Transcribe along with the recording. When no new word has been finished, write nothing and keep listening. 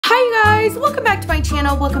Hi guys, welcome back to my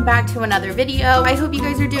channel. Welcome back to another video. I hope you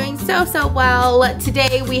guys are doing so well.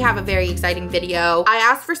 Today we have a very exciting video. I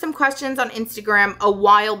asked for some questions on Instagram a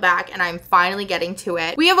while back and I'm finally getting to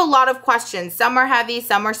it. We have a lot of questions. Some are heavy,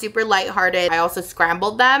 some are super lighthearted. I also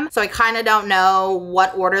scrambled them, so I kind of don't know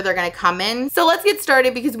what order they're gonna come in. So let's get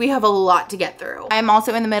started because we have a lot to get through. I'm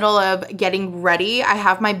also in the middle of getting ready. I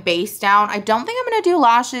have my base down. I don't think I'm gonna do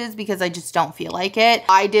lashes because I just don't feel like it.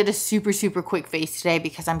 I did a super quick face today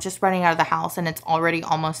because I'm just running out of the house and it's already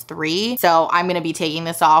almost 3. So I'm gonna be taking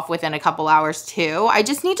this off within a couple hours too. I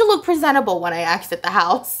just need to look presentable when I exit the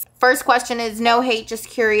house. First question is, no hate, just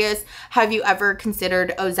curious. Have you ever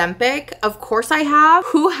considered Ozempic? Of course I have.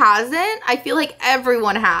 Who hasn't? I feel like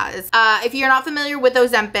everyone has. If you're not familiar with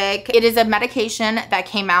Ozempic, it is a medication that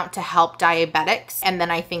came out to help diabetics. And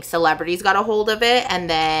then I think celebrities got a hold of it and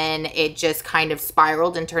then it just kind of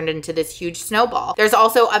spiraled and turned into this huge snowball. There's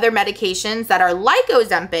also other medications that are like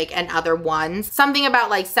Ozempic and other ones. Something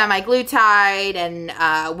about like semaglutide and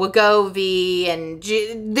Wegovy and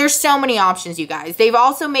there's so many options, you guys. They've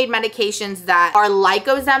also made medications that are like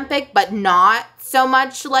Ozempic, but not so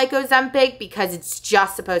much like Ozempic because it's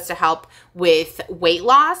just supposed to help with weight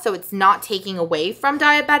loss. So it's not taking away from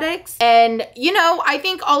diabetics. And you know, I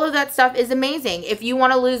think all of that stuff is amazing. If you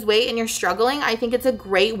want to lose weight and you're struggling, I think it's a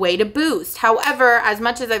great way to boost. However, as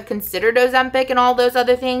much as I've considered Ozempic and all those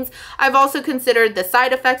other things, I've also considered the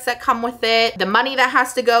side effects that come with it, the money that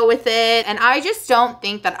has to go with it. And I just don't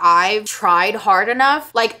think that I've tried hard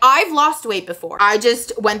enough. Like, I've lost weight before. I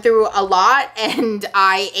just went through a lot and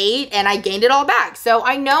I ate and I gained it all back. So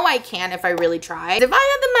I know I can if I really tried. If I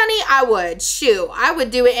had the money, I would. Shoot, I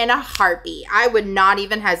would do it in a heartbeat. I would not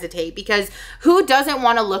even hesitate because who doesn't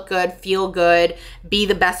want to look good, feel good, be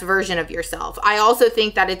the best version of yourself? I also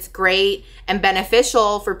think that it's great and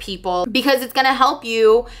beneficial for people because it's going to help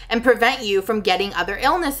you and prevent you from getting other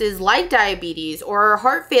illnesses like diabetes or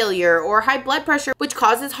heart failure or high blood pressure, which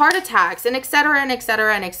causes heart attacks and etc. and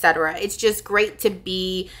etc. and etc. It's just great to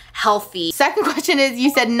be healthy. Second question is,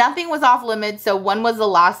 you said nothing was off limits, so when was the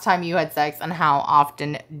last time you had sex and how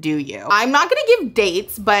often do you? I'm not gonna give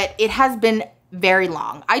dates, but it has been very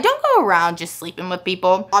long. I don't go around just sleeping with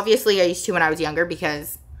people. Obviously I used to when I was younger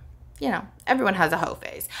because, you know, everyone has a hoe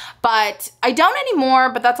phase. But I don't anymore,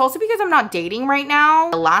 but that's also because I'm not dating right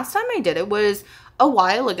now. The last time I did it was a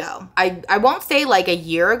while ago. I won't say like a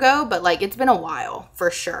year ago, but like it's been a while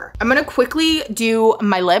for sure. I'm gonna quickly do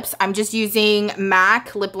my lips. I'm just using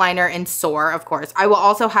MAC lip liner and Soar, of course. I will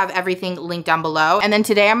also have everything linked down below. And then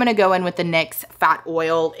today I'm gonna go in with the NYX Fat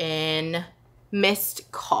Oil in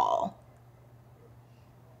Missed Call.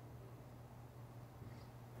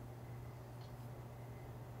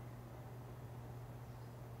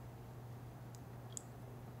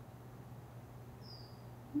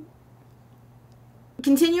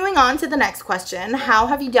 Continuing on to the next question, how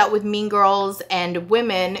have you dealt with mean girls and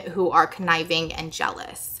women who are conniving and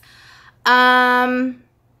jealous? You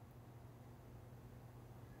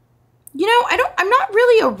know, I'm not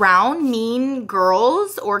really around mean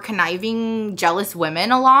girls or conniving, jealous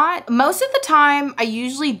women a lot. Most of the time, I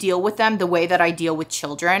usually deal with them the way that I deal with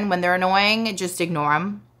children when they're annoying. Just ignore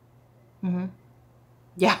them.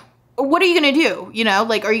 Yeah. What are you gonna do? You know,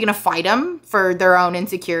 like, are you gonna fight them for their own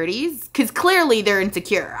insecurities? Because clearly they're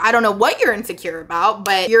insecure. I don't know what you're insecure about,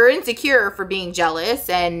 but you're insecure for being jealous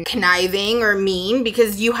and conniving or mean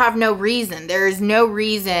because you have no reason. There is no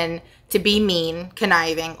reason to be mean,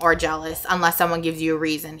 conniving, or jealous unless someone gives you a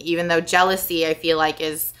reason. Even though jealousy, I feel like,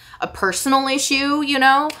 is a personal issue, you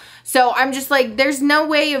know? So I'm just like, there's no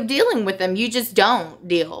way of dealing with them. You just don't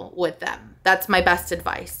deal with them. That's my best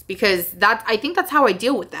advice because I think that's how I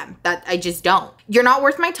deal with them. That I just don't. You're not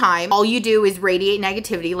worth my time. All you do is radiate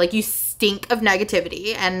negativity. Like, you stink of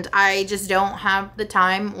negativity and I just don't have the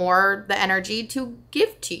time or the energy to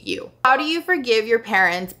give to you. How do you forgive your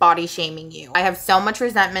parents body shaming you? I have so much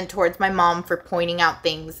resentment towards my mom for pointing out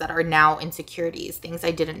things that are now insecurities, things I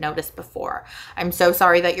didn't notice before. I'm so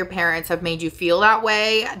sorry that your parents have made you feel that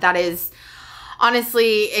way. That is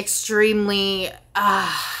honestly extremely,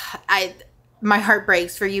 my heart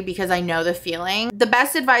breaks for you because I know the feeling. The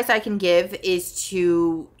best advice I can give is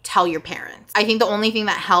to tell your parents. I think the only thing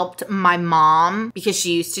that helped my mom, because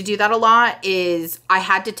she used to do that a lot, is I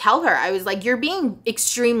had to tell her. I was like, you're being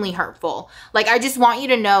extremely hurtful. Like, I just want you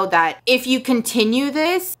to know that if you continue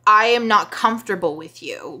this, I am not comfortable with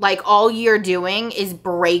you. Like, all you're doing is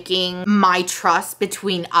breaking my trust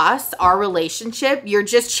between us, our relationship. You're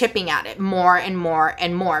just chipping at it more and more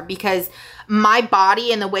and more because my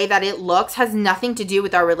body and the way that it looks has nothing to do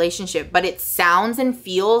with our relationship, but it sounds and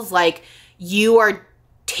feels like you are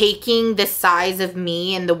taking the size of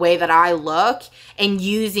me and the way that I look and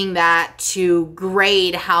using that to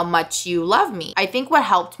grade how much you love me. I think what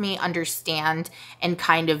helped me understand and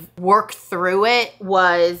kind of work through it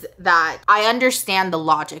was that I understand the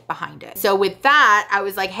logic behind it. So with that, I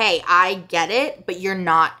was like, hey, I get it, but you're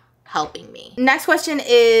not helping me. Next question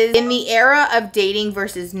is, in the era of dating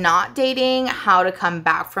versus not dating, how to come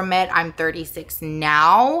back from it? I'm 36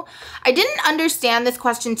 now. I didn't understand this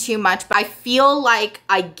question too much, but I feel like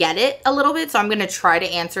I get it a little bit, so I'm gonna try to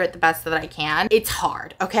answer it the best that I can. It's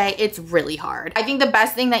hard, okay? It's really hard. I think the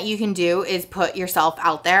best thing that you can do is put yourself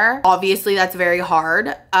out there. Obviously, that's very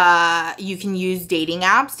hard. You can use dating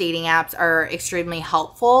apps. Dating apps are extremely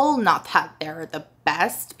helpful. Not that they're the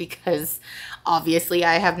best, because obviously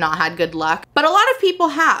I have not had good luck, but a lot of people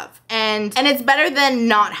have, and it's better than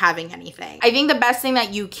not having anything. I think the best thing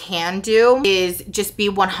that you can do is just be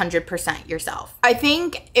 100% yourself. I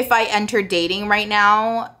think if I enter dating right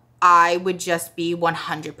now, I would just be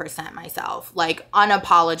 100% myself, like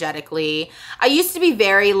unapologetically. I used to be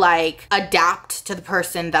very like adapt to the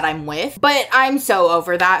person that I'm with, but I'm so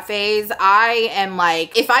over that phase. I am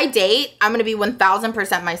like, if I date, I'm gonna be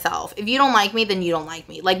 1000% myself. If you don't like me, then you don't like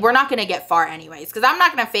me. Like, we're not gonna get far anyways, because I'm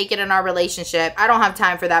not gonna fake it in our relationship. I don't have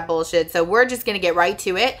time for that bullshit. So we're just gonna get right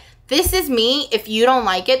to it. This is me. If you don't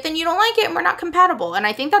like it, then you don't like it, and we're not compatible. And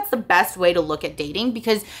I think that's the best way to look at dating,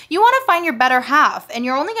 because you want to find your better half, and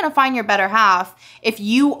you're only going to find your better half if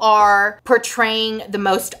you are portraying the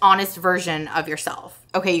most honest version of yourself.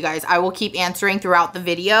 Okay, you guys, I will keep answering throughout the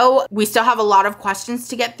video. We still have a lot of questions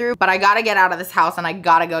to get through, but I gotta get out of this house and I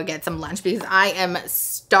gotta go get some lunch because I am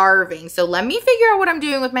starving. So let me figure out what I'm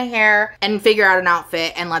doing with my hair and figure out an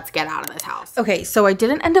outfit, and let's get out of this house. Okay, so I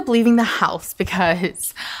didn't end up leaving the house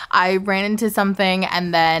because I ran into something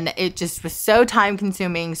and then it just was so time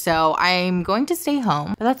consuming. So I'm going to stay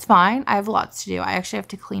home, but that's fine. I have lots to do. I actually have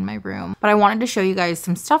to clean my room, but I wanted to show you guys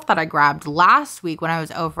some stuff that I grabbed last week when I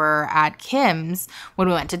was over at Kim's, when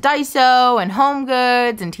we went to Daiso and Home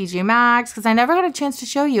Goods and TJ Maxx, because I never got a chance to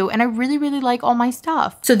show you, and I really, really like all my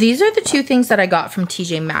stuff. So these are the two things that I got from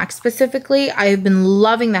TJ Maxx specifically. I've been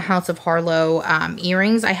loving the House of Harlow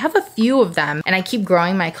earrings. I have a few of them, and I keep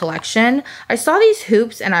growing my collection. I saw these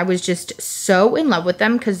hoops, and I was just so in love with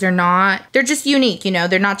them because they're just unique, you know?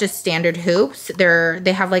 They're not just standard hoops.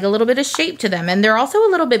 They have like a little bit of shape to them, and they're also a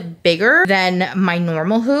little bit bigger than my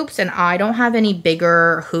normal hoops, and I don't have any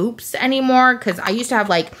bigger hoops anymore because I used to have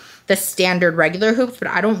like the standard regular hoops, but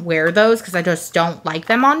I don't wear those because I just don't like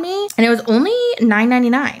them on me. And it was only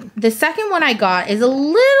 $9.99. The second one I got is a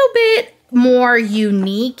little bit more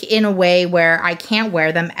unique in a way where I can't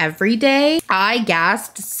wear them every day. I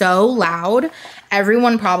gasped so loud.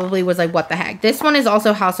 Everyone probably was like, what the heck? This one is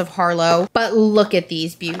also House of Harlow, but look at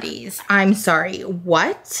these beauties. I'm sorry,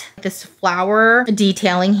 what? This flower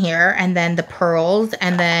detailing here, and then the pearls,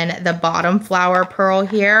 and then the bottom flower pearl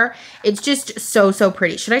here. It's just so, so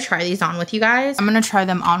pretty. Should I try these on with you guys? I'm gonna try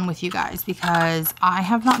them on with you guys because I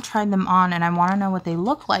have not tried them on and I wanna know what they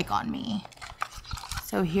look like on me.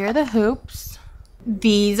 So here are the hoops.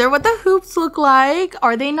 These are what the hoops look like.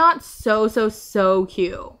 Are they not so, so, so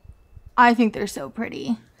cute? I think they're so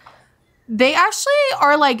pretty. They actually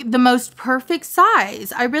are like the most perfect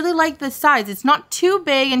size. I really like this size. It's not too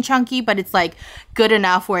big and chunky, but it's like good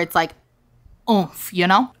enough where it's like oomph, you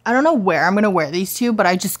know? I don't know where I'm gonna wear these to, but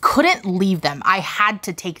I just couldn't leave them. I had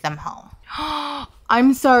to take them home.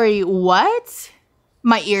 I'm sorry, what?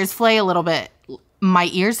 My ears flay a little bit. My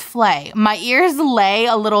ears flay. My ears lay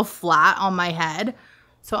a little flat on my head.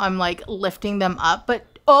 So I'm like lifting them up, but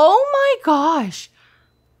oh my gosh.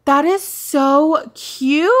 That is so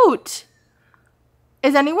cute.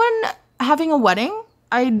 Is anyone having a wedding?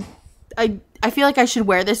 I feel like I should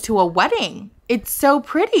wear this to a wedding. It's so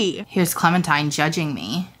pretty. Here's Clementine judging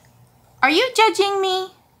me. Are you judging me?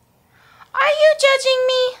 Are you judging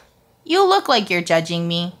me? You look like you're judging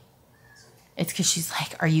me. It's because she's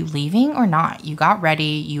like, are you leaving or not? You got ready.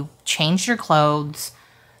 You changed your clothes.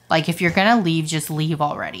 Like, if you're gonna leave, just leave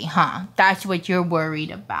already, huh? That's what you're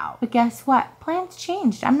worried about. But guess what? Plans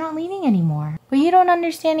changed. I'm not leaving anymore. But you don't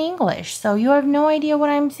understand English, so you have no idea what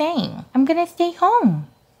I'm saying. I'm gonna stay home.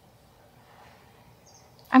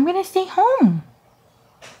 I'm gonna stay home.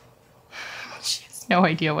 She has no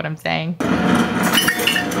idea what I'm saying.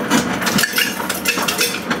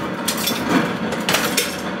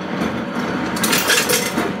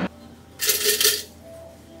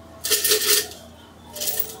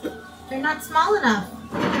 They're not small enough.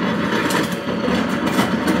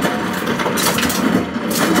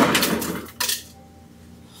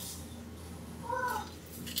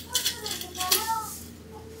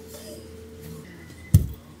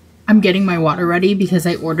 I'm I'm getting my water ready because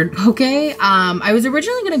I ordered poke. I was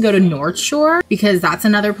originally gonna go to North Shore because that's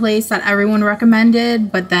another place that everyone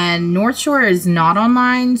recommended, but then North Shore is not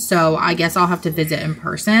online, so I guess I'll have to visit in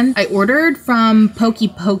person. I ordered from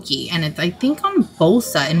Pokey and it's, I think, on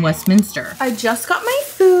Bolsa in Westminster. I just got my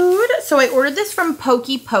food. So I ordered this from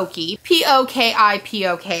Pokey, P-O-K-I.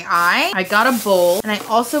 I got a bowl, and I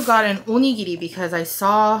also got an onigiri because I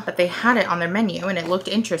saw that they had it on their menu and it looked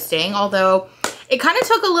interesting, although it kind of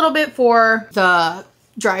took a little bit for the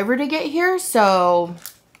driver to get here, so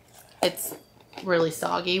it's really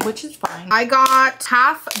soggy, which is fine. I got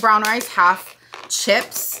half brown rice, half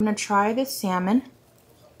chips. I'm gonna try this salmon.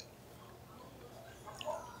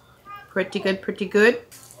 Pretty good, pretty good.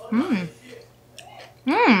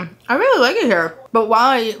 I really like it here. But while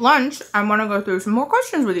I eat lunch, I want to go through some more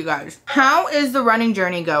questions with you guys. How is the running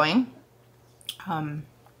journey going?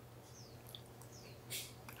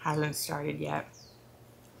 Hasn't started yet.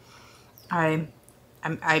 I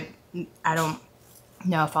don't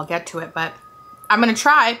know if I'll get to it, but I'm gonna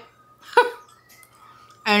try.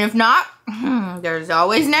 And if not, there's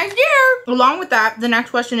always next year. Along with that, the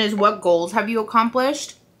next question is, what goals have you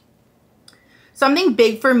accomplished? Something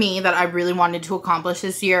big for me that I really wanted to accomplish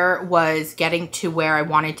this year was getting to where I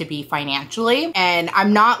wanted to be financially. And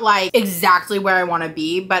I'm not like exactly where I want to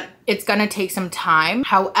be, but it's gonna take some time.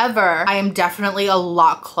 However, I am definitely a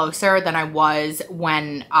lot closer than I was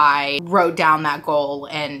when I wrote down that goal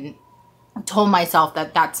and told myself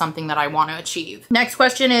that that's something that I want to achieve. Next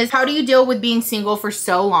question is, how do you deal with being single for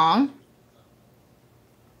so long?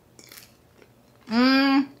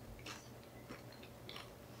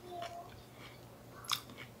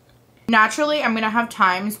 Naturally, I'm gonna have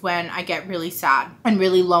times when I get really sad and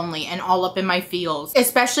really lonely and all up in my feels,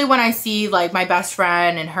 especially when I see like my best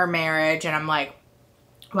friend and her marriage, and I'm like,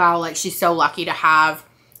 wow, like she's so lucky to have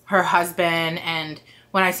her husband, and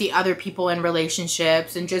when I see other people in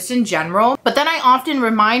relationships and just in general. But then I often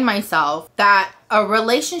remind myself that a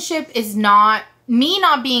relationship is not, me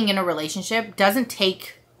not being in a relationship doesn't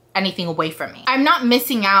take anything away from me. I'm not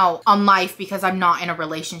missing out on life because I'm not in a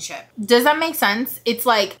relationship. Does that make sense? It's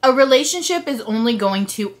like a relationship is only going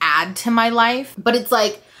to add to my life, but it's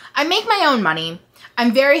like I make my own money.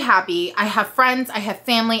 I'm very happy. I have friends, I have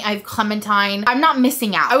family, I have Clementine. I'm not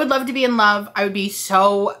missing out. I would love to be in love. I would be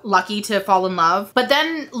so lucky to fall in love. But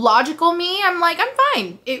then logical me, I'm like, I'm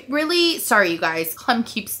fine. It really, sorry you guys, Clem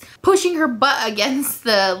keeps pushing her butt against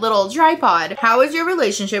the little tripod. How is your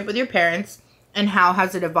relationship with your parents? And how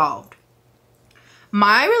has it evolved?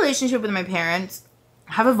 My relationship with my parents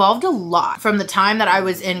have evolved a lot from the time that I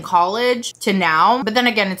was in college to now. But then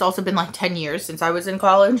again, it's also been like 10 years since I was in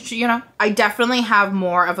college, you know? I definitely have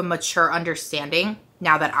more of a mature understanding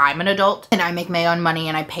now that I'm an adult and I make my own money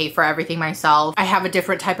and I pay for everything myself. I have a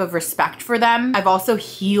different type of respect for them. I've also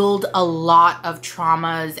healed a lot of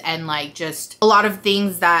traumas and like just a lot of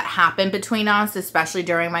things that happened between us, especially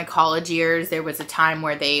during my college years. There was a time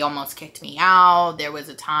where they almost kicked me out. There was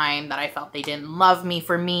a time that I felt they didn't love me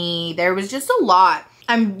for me. There was just a lot.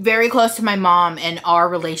 I'm very close to my mom and our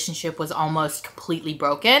relationship was almost completely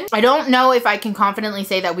broken. I don't know if I can confidently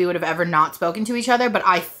say that we would have ever not spoken to each other, but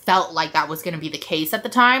I felt like that was going to be the case at the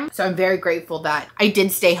time. So I'm very grateful that I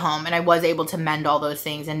did stay home and I was able to mend all those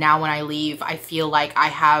things. And now when I leave, I feel like I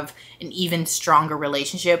have an even stronger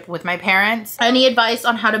relationship with my parents. Any advice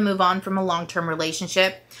on how to move on from a long-term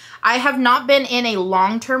relationship? I have not been in a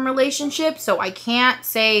long-term relationship, so I can't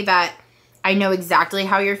say that I know exactly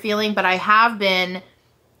how you're feeling, but I have been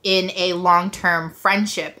in a long-term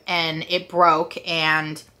friendship and it broke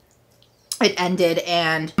and it ended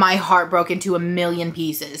and my heart broke into a million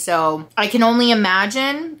pieces. So I can only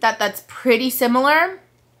imagine that that's pretty similar,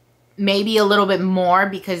 maybe a little bit more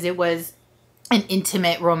because it was an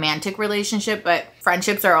intimate romantic relationship, but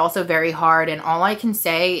friendships are also very hard. And all I can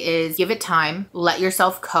say is give it time, let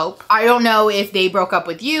yourself cope. I don't know if they broke up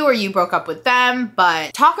with you or you broke up with them,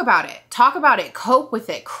 but talk about it. Talk about it, cope with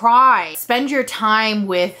it, cry, spend your time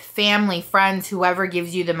with family, friends, whoever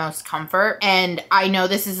gives you the most comfort. And I know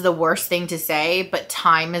this is the worst thing to say, but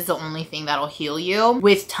time is the only thing that'll heal you.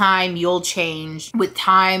 With time, you'll change. With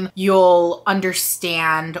time, you'll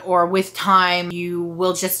understand, or with time, you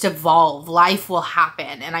will just evolve. Life will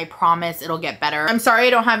happen, and I promise it'll get better. I'm sorry I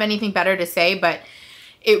don't have anything better to say, but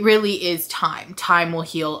it really is time. Time will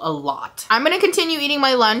heal a lot. I'm gonna continue eating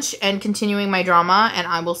my lunch and continuing my drama, and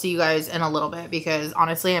I will see you guys in a little bit because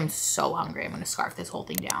honestly, I'm so hungry. I'm gonna scarf this whole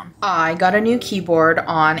thing down. I got a new keyboard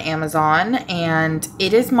on Amazon, and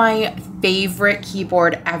it is my favorite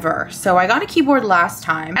keyboard ever. So I got a keyboard last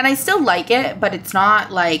time, and I still like it, but it's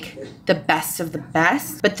not like the best of the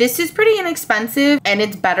best. But this is pretty inexpensive, and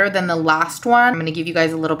it's better than the last one. I'm gonna give you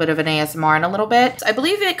guys a little bit of an ASMR in a little bit. I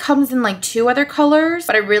believe it comes in like 2 other colors,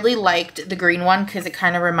 but I really liked the green one because it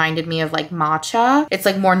kind of reminded me of like matcha. It's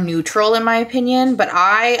like more neutral in my opinion, but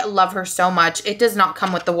I love her so much. It does not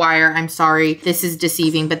come with the wire. I'm sorry, this is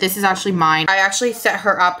deceiving, but this is actually mine. I actually set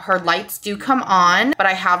her up. Her lights do come on, but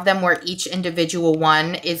I have them where each individual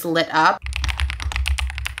one is lit up.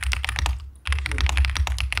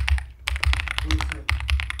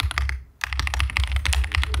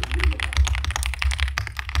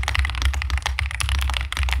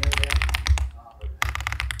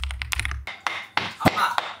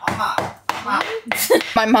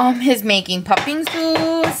 My mom is making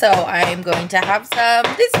puppingsu, so I'm going to have some.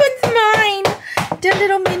 This one's mine. The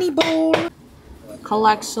little mini bowl.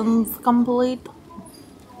 Collections complete.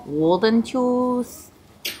 Wouldn't you?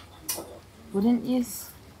 Wouldn't you?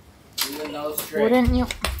 Wouldn't you?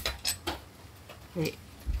 Wait,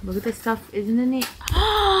 look at this stuff. Isn't it neat?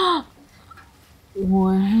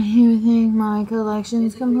 What do you think? My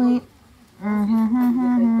collection's complete.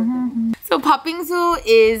 So puppingsu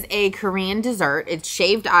is a Korean dessert. It's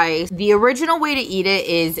shaved ice. The original way to eat it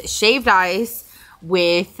is shaved ice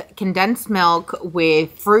with condensed milk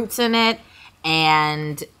with fruits in it,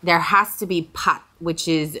 and there has to be pat, which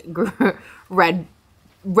is red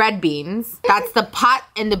beans. That's the pat,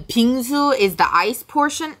 and the bingsu is the ice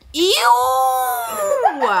portion. Ew!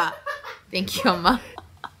 Thank you, Emma.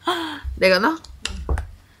 내가 나?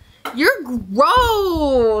 You're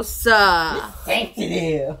gross.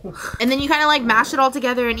 Sensitive. And then you kind of like mash it all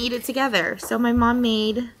together and eat it together. So my mom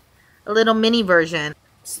made a little mini version.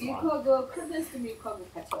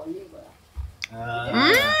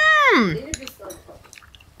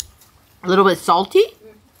 A little bit salty?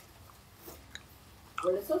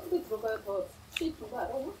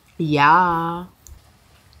 Yeah.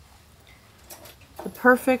 The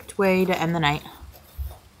perfect way to end the night.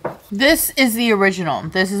 This is the original.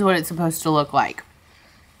 This is what it's supposed to look like.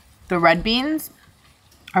 The red beans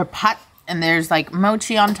are pat, and there's like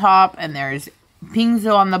mochi on top, and there's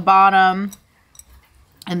bingsu on the bottom,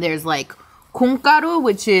 and there's like 콩가루,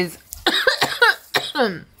 which is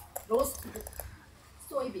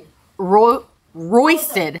roasted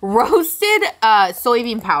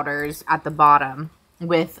soybean powders at the bottom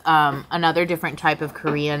with another different type of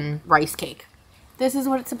Korean rice cake. This is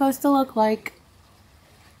what it's supposed to look like.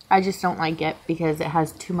 I just don't like it because it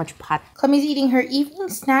has too much pot. Clemmie's eating her evening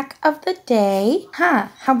snack of the day. Huh,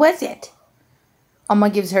 how was it? Oma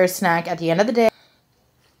gives her a snack at the end of the day.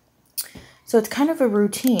 So it's kind of a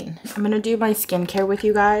routine. I'm gonna do my skincare with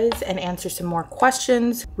you guys and answer some more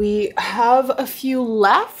questions. We have a few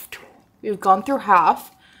left. We've gone through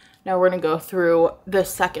half. Now we're gonna go through the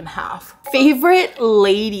second half. Favorite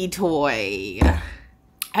lady toy.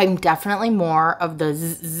 I'm definitely more of the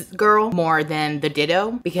zzz girl more than the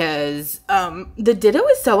ditto because the ditto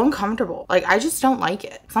is so uncomfortable. Like, I just don't like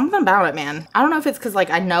it. Something about it, man. I don't know if it's because like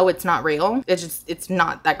I know it's not real. It's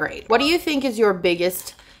not that great. What do you think is your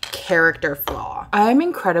biggest character flaw? I'm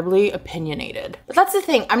incredibly opinionated. But that's the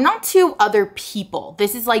thing. I'm not to other people.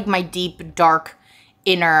 This is like my deep, dark,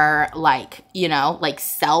 inner, like, you know, like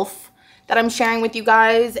self that I'm sharing with you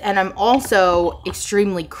guys. And I'm also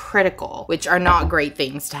extremely critical, which are not great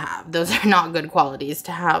things to have. Those are not good qualities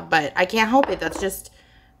to have, but I can't help it. That's just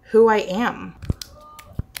who I am.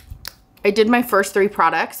 I did my first 3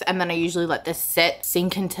 products, and then I usually let this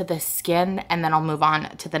sink into the skin, and then I'll move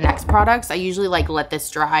on to the next products. I usually like let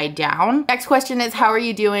this dry down. Next question is, how are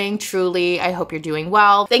you doing? Truly, I hope you're doing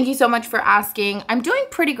well. Thank you so much for asking. I'm doing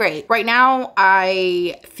pretty great. Right now,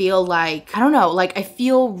 I feel like, I don't know, like I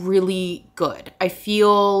feel really good. I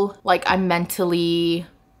feel like I'm mentally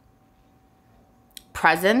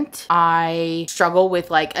present. I struggle with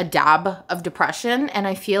like a dab of depression, and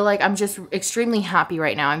I feel like I'm just extremely happy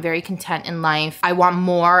right now. I'm very content in life. I want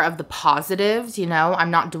more of the positives, you know? I'm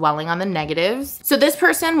not dwelling on the negatives. So this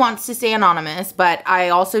person wants to stay anonymous, but I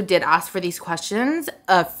also did ask for these questions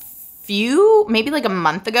a maybe like a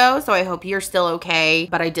month ago, so I hope you're still okay,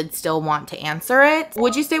 but I did still want to answer it.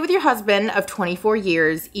 Would you stay with your husband of 24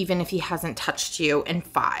 years even if he hasn't touched you in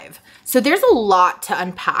 5? So there's a lot to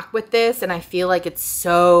unpack with this, and I feel like it's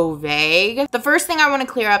so vague. The first thing I want to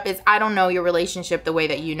clear up is I don't know your relationship the way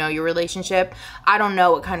that you know your relationship. I don't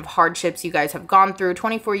know what kind of hardships you guys have gone through.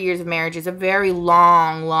 24 years of marriage is a very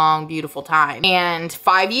long, long, beautiful time. And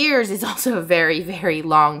 5 years is also a very, very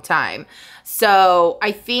long time. So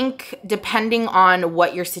I think depending on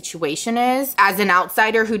what your situation is, as an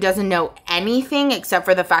outsider who doesn't know anything except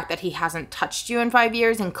for the fact that he hasn't touched you in 5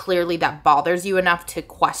 years, and clearly that bothers you enough to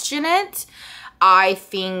question it, I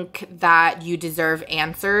think that you deserve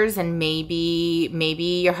answers, and maybe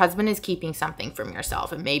your husband is keeping something from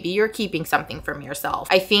yourself, and maybe you're keeping something from yourself.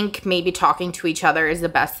 I think maybe talking to each other is the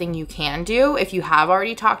best thing you can do. If you have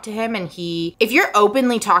already talked to him and if you're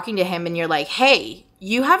openly talking to him and you're like, hey,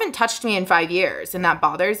 you haven't touched me in 5 years and that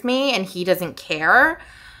bothers me, and he doesn't care,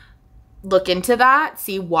 look into that,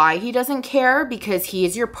 see why he doesn't care, because he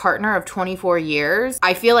is your partner of 24 years.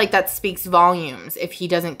 I feel like that speaks volumes if he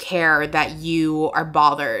doesn't care that you are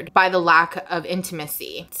bothered by the lack of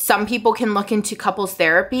intimacy. Some people can look into couples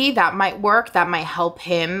therapy. That might work. That might help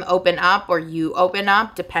him open up, or you open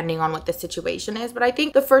up, depending on what the situation is. But I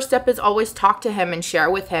think the first step is always talk to him and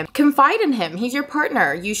share with him. Confide in him. He's your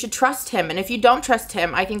partner. You should trust him. And if you don't trust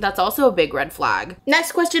him, I think that's also a big red flag.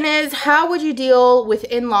 Next question is, how would you deal with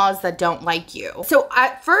in-laws that don't like you? So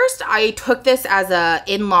at first I took this as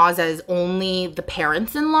in-laws as only the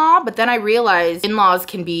parents-in-law, but then I realized in-laws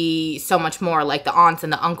can be so much more, like the aunts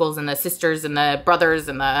and the uncles and the sisters and the brothers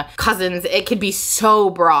and the cousins. It could be so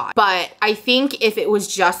broad. But I think if it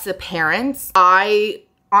was just the parents, I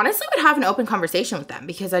honestly would have an open conversation with them,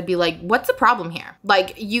 because I'd be like, what's the problem here?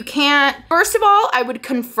 Like, you can't, first of all, I would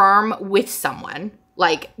confirm with someone.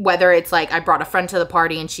 Like, whether it's like I brought a friend to the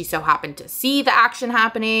party and she so happened to see the action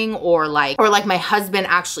happening, or like my husband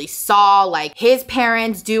actually saw like his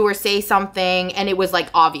parents do or say something and it was like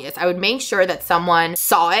obvious. I would make sure that someone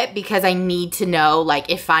saw it, because I need to know like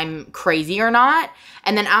if I'm crazy or not.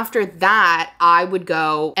 And then after that, I would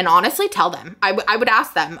go and honestly tell them. I would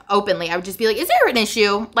ask them openly. I would just be like, is there an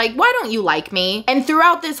issue? Like, why don't you like me? And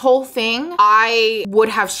throughout this whole thing, I would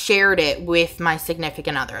have shared it with my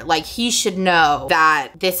significant other. Like, he should know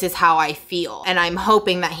that this is how I feel. And I'm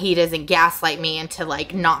hoping that he doesn't gaslight me into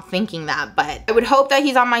like not thinking that. But I would hope that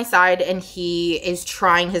he's on my side and he is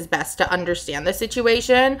trying his best to understand the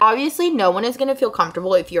situation. Obviously, no one is gonna feel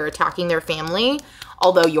comfortable if you're attacking their family,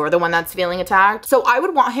 although you're the one that's feeling attacked. So I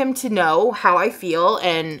would want him to know how I feel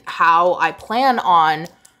and how I plan on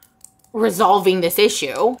resolving this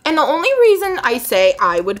issue. And the only reason I say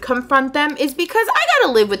I would confront them is because I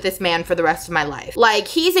gotta live with this man for the rest of my life. Like,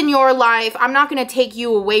 he's in your life. I'm not gonna take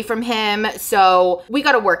you away from him. So we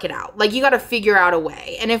gotta work it out. Like, you gotta figure out a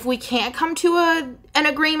way. And if we can't come to an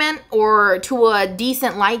agreement or to a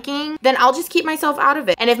decent liking, then I'll just keep myself out of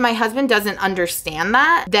it. And if my husband doesn't understand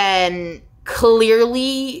that, then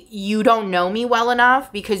clearly you don't know me well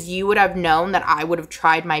enough, because you would have known that I would have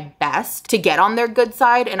tried my best to get on their good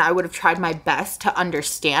side, and I would have tried my best to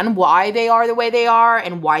understand why they are the way they are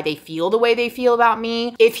and why they feel the way they feel about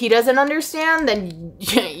me. If he doesn't understand, then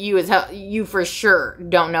you for sure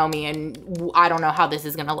don't know me, and I don't know how this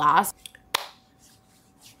is gonna last.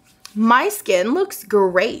 My skin looks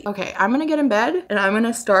great. Okay, I'm gonna get in bed and I'm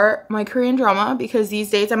gonna start my Korean drama, because these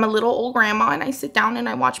days I'm a little old grandma and I sit down and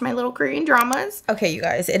I watch my little Korean dramas. Okay, you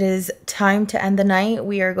guys, it is time to end the night.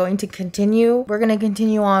 We are going to continue. We're gonna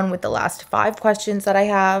continue on with the last 5 questions that I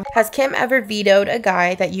have. Has Kim ever vetoed a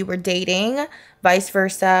guy that you were dating? Vice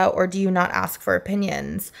versa, or do you not ask for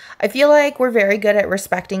opinions? I feel like we're very good at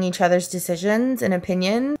respecting each other's decisions and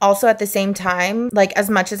opinions. Also, at the same time, like, as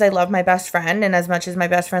much as I love my best friend and as much as my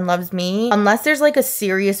best friend loves me, unless there's like a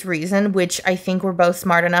serious reason, which I think we're both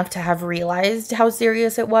smart enough to have realized how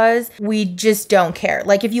serious it was, we just don't care.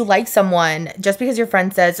 Like, if you like someone, just because your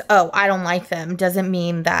friend says, oh, I don't like them, doesn't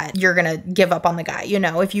mean that you're gonna give up on the guy, you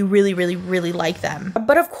know, if you really, really, really like them.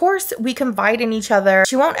 But of course, we confide in each other.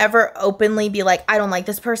 She won't ever openly be like, I don't like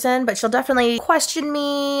this person, but she'll definitely question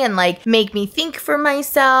me and like make me think for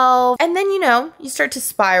myself. And then, you know, you start to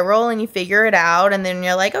spiral and you figure it out, and then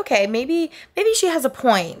you're like, okay, maybe she has a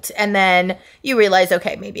point. And then you realize,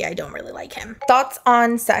 okay, maybe I don't really like him. Thoughts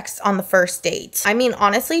on sex on the first date? I mean,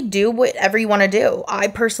 honestly, do whatever you want to do. I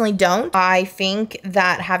personally don't. I think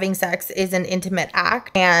that having sex is an intimate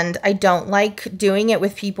act, and I don't like doing it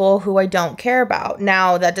with people who I don't care about.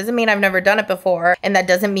 Now, that doesn't mean I've never done it before, and that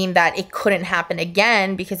doesn't mean that it couldn't happen happen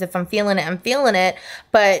again, because if I'm feeling it, I'm feeling it.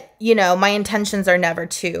 But, you know, my intentions are never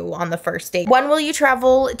to on the first date. When will you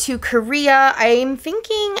travel to Korea? I'm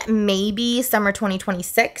thinking maybe summer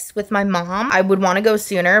 2026 with my mom. I would want to go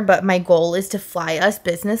sooner, but my goal is to fly us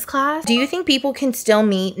business class. Do you think people can still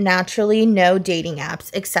meet naturally, no dating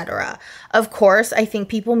apps, etc.? Of course, I think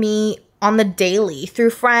people meet on the daily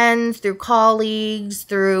through friends, through colleagues,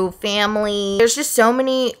 through family. There's just so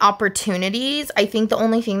many opportunities. I think the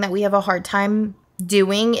only thing that we have a hard time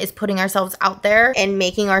doing is putting ourselves out there and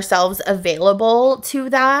making ourselves available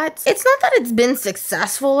to that. It's not that it's been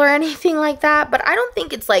successful or anything like that, but I don't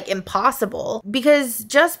think it's like impossible, because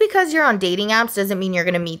just because you're on dating apps doesn't mean you're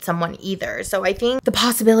gonna meet someone either. So I think the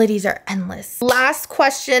possibilities are endless. Last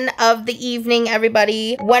question of the evening,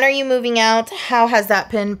 everybody. When are you moving out? How has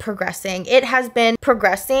that been progressing? It has been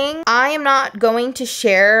progressing. I am not going to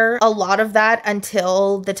share a lot of that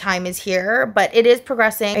until the time is here, but it is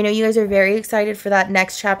progressing. I know you guys are very excited for that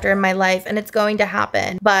next chapter in my life, and it's going to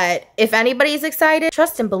happen. But if anybody's excited,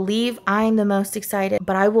 trust and believe I'm the most excited.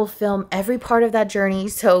 But I will film every part of that journey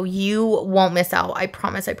so you won't miss out. I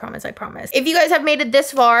promise, I promise, I promise. If you guys have made it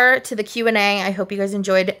this far to the Q&A, I hope you guys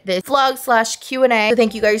enjoyed this vlog/Q&A. So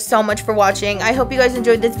thank you guys so much for watching. I hope you guys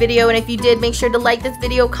enjoyed this video, and if you did, make sure to like this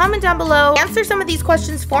video, comment down below, answer some of these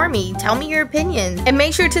questions for me, tell me your opinions, and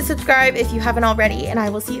make sure to subscribe if you haven't already, and I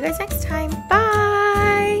will see you guys next time. Bye!